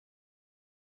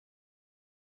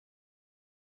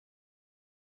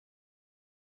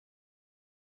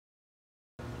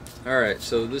Alright,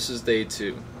 so this is day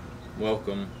 2.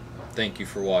 Welcome. Thank you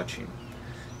for watching.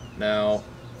 Now,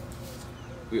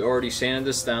 we already sanded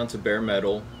this down to bare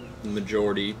metal, the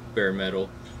majority bare metal,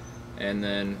 and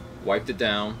then wiped it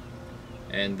down,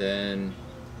 and then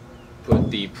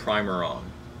put the primer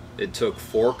on. It took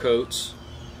 4 coats,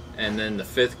 and then the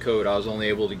 5th coat I was only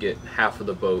able to get half of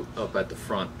the boat up at the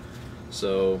front.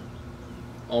 So,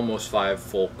 almost 5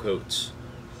 full coats.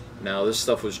 Now this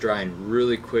stuff was drying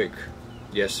really quick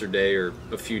yesterday or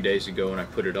a few days ago when I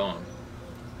put it on.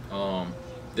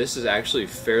 This is actually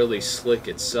fairly slick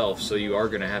itself, so you are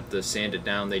going to have to sand it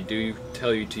down. They do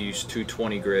tell you to use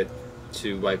 220 grit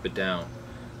to wipe it down.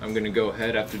 I'm going to go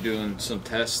ahead after doing some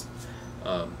tests.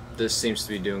 This seems to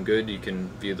be doing good. You can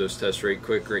view those tests right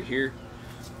quick right here.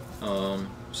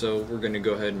 So we're going to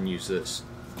go ahead and use this.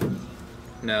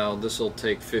 Now this will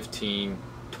take 15-20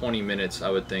 minutes, I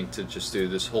would think, to just do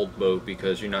this whole boat,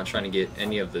 because you're not trying to get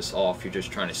any of this off. You're just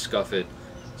trying to scuff it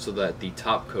so that the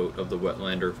top coat of the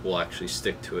Wetlander will actually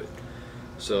stick to it.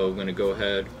 So I'm going to go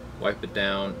ahead, wipe it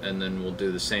down, and then we'll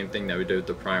do the same thing that we did with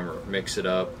the primer. Mix it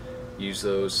up, use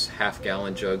those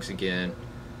half-gallon jugs again,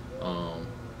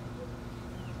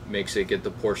 mix it, get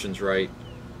the portions right,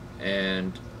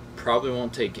 and probably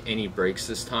won't take any breaks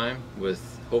this time.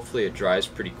 With hopefully it dries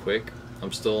pretty quick.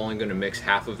 I'm still only going to mix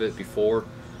half of it before,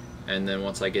 and then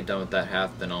once I get done with that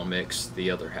half, then I'll mix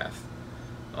the other half.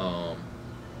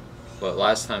 But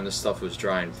last time this stuff was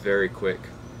drying very quick,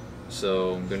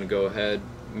 so I'm going to go ahead,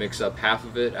 mix up half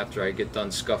of it after I get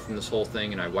done scuffing this whole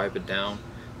thing, and I wipe it down.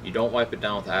 You don't wipe it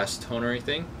down with acetone or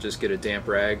anything, just get a damp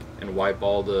rag and wipe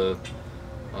all the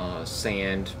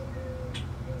sand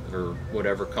or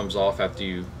whatever comes off after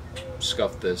you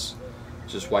scuff this.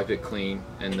 Just wipe it clean,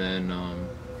 and then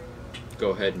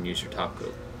go ahead and use your top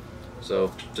coat.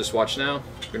 So just watch now.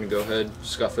 I'm going to go ahead,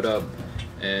 scuff it up,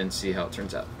 and see how it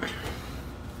turns out.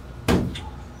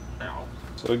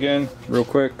 So again, real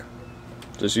quick,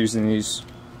 just using these.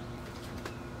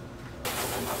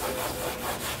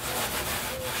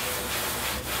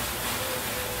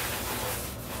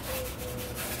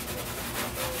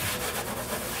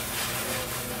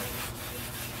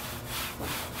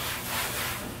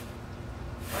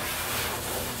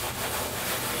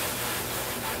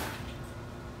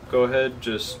 Go ahead,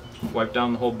 just wipe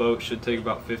down the whole boat. Should take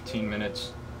about 15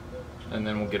 minutes, and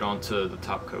then we'll get on to the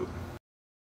top coat.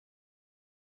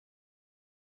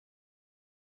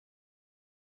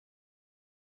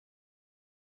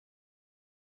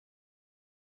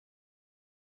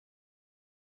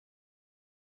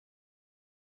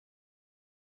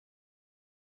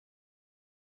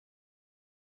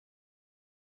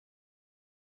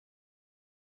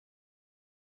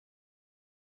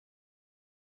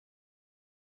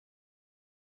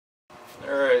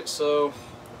 Alright, so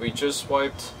we just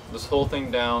wiped this whole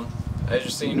thing down. As you're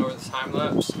seeing over the time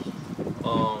lapse,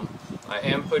 I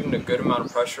am putting a good amount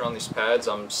of pressure on these pads.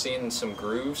 I'm seeing some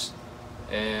grooves,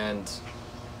 and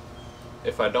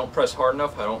if I don't press hard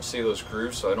enough, I don't see those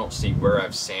grooves, so I don't see where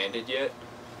I've sanded yet.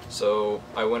 So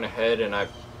I went ahead and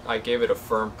I gave it a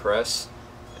firm press,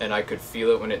 and I could feel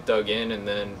it when it dug in, and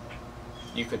then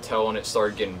you could tell when it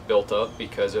started getting built up,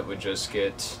 because it would just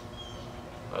get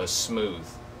smooth,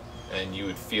 and you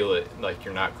would feel it like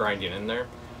you're not grinding in there.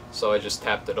 So I just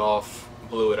tapped it off,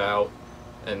 blew it out,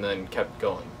 and then kept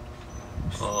going.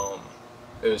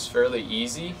 It was fairly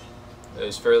easy, it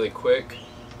was fairly quick.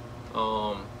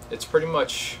 It's pretty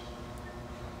much,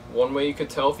 one way you could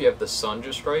tell if you have the sun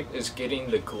just right is getting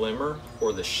the glimmer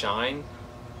or the shine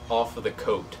off of the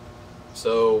coat.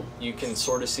 So you can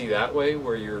sort of see that way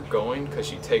where you're going,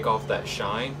 because you take off that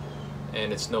shine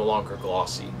and it's no longer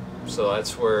glossy. So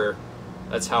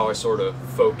that's how I sort of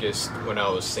focused when I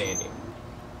was sanding.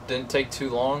 Didn't take too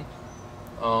long.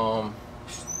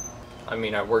 I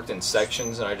mean, I worked in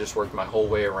sections, and I just worked my whole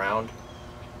way around,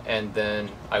 and then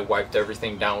I wiped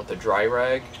everything down with a dry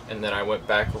rag, and then I went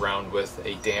back around with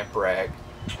a damp rag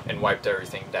and wiped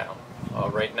everything down.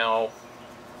 Right now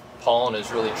pollen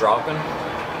is really dropping.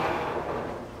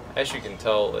 As you can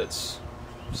tell, it's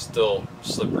still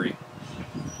slippery.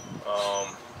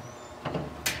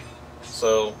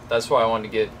 So that's why I wanted to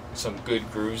get some good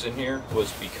grooves in here,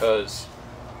 was because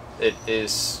it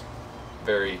is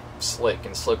very slick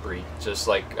and slippery, just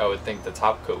like I would think the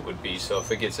top coat would be. So if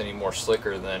it gets any more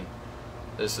slicker, then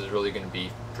this is really going to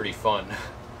be pretty fun.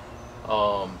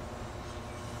 So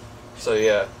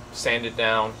yeah, sand it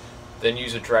down, then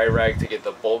use a dry rag to get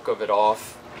the bulk of it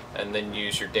off, and then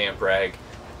use your damp rag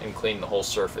and clean the whole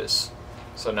surface.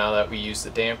 So now that we use the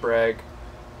damp rag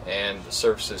and the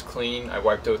surface is clean, I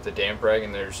wiped it with the damp rag,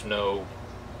 and the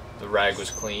rag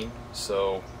was clean.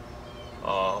 So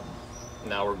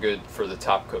Now we're good for the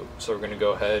top coat. So we're going to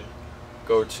go ahead,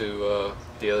 go to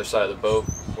the other side of the boat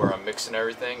where I'm mixing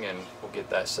everything, and we'll get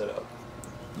that set up.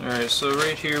 Alright, so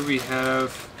right here we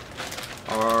have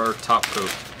our top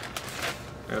coat.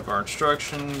 We have our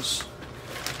instructions,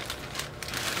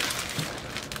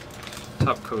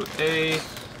 top coat A,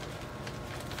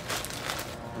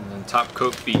 and then top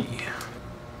coat B.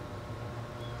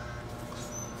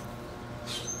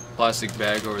 Plastic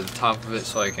bag over the top of it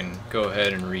so I can go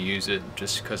ahead and reuse it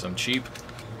just because I'm cheap.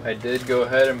 I did go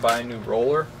ahead and buy a new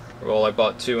roller. Well, I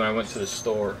bought two when I went to the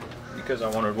store because I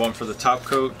wanted one for the top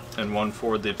coat and one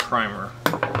for the primer,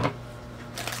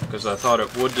 because I thought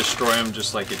it would destroy them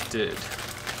just like it did.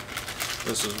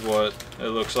 This is what it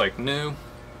looks like new,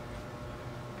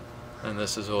 and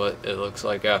this is what it looks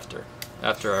like after.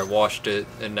 After I washed it,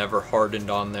 it never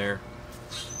hardened on there.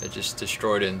 It just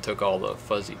destroyed it and took all the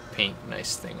fuzzy paint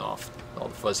nice thing off, all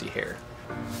the fuzzy hair.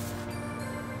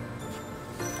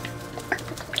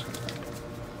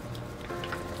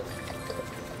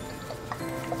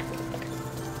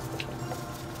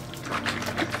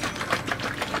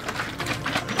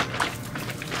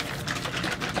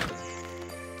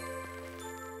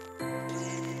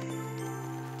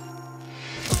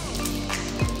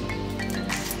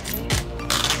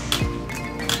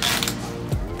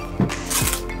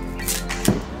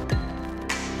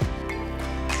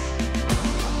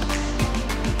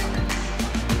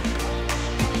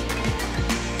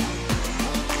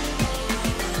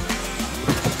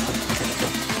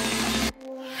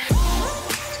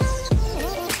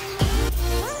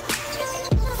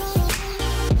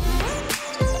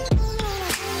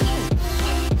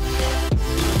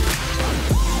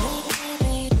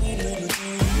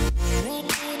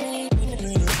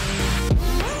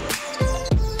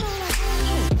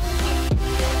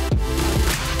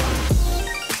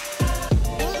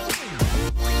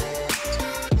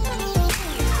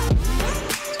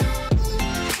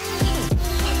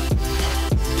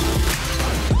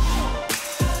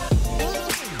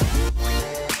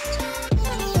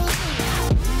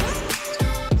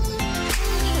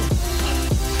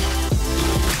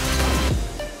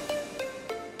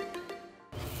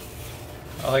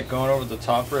 I like going over the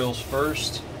top rails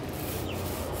first, and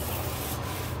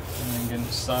then getting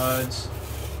the sides,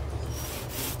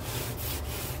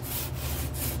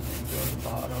 and go to the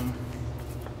bottom.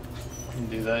 You can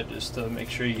do that just to make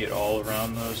sure you get all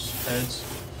around those heads.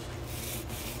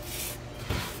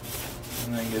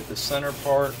 And then get the center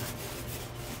part,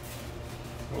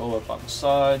 roll up on the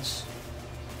sides,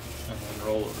 and then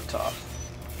roll over top.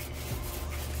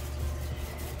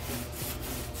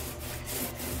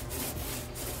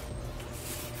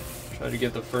 Try to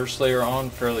get the first layer on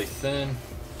fairly thin.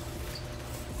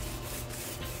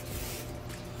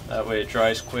 That way it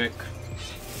dries quick,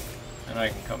 and I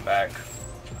can come back.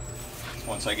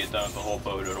 Once I get done with the whole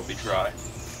boat, it'll be dry.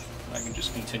 I can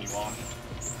just continue on.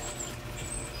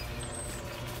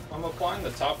 I'm applying the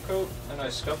top coat, and I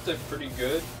scuffed it pretty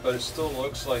good, but it still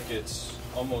looks like it's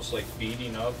almost like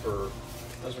beading up, or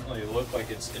doesn't really look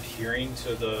like it's adhering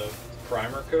to the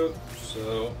primer coat.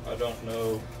 So I don't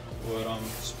know what I'm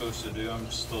supposed to do. I'm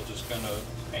still just gonna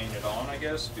paint it on, I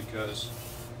guess, because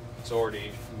it's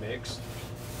already mixed.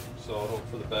 So I'll hope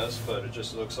for the best, but it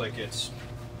just looks like it's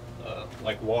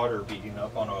like water beating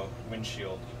up on a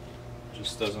windshield. It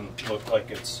just doesn't look like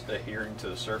it's adhering to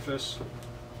the surface.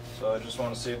 So I just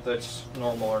want to see if that's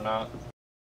normal or not.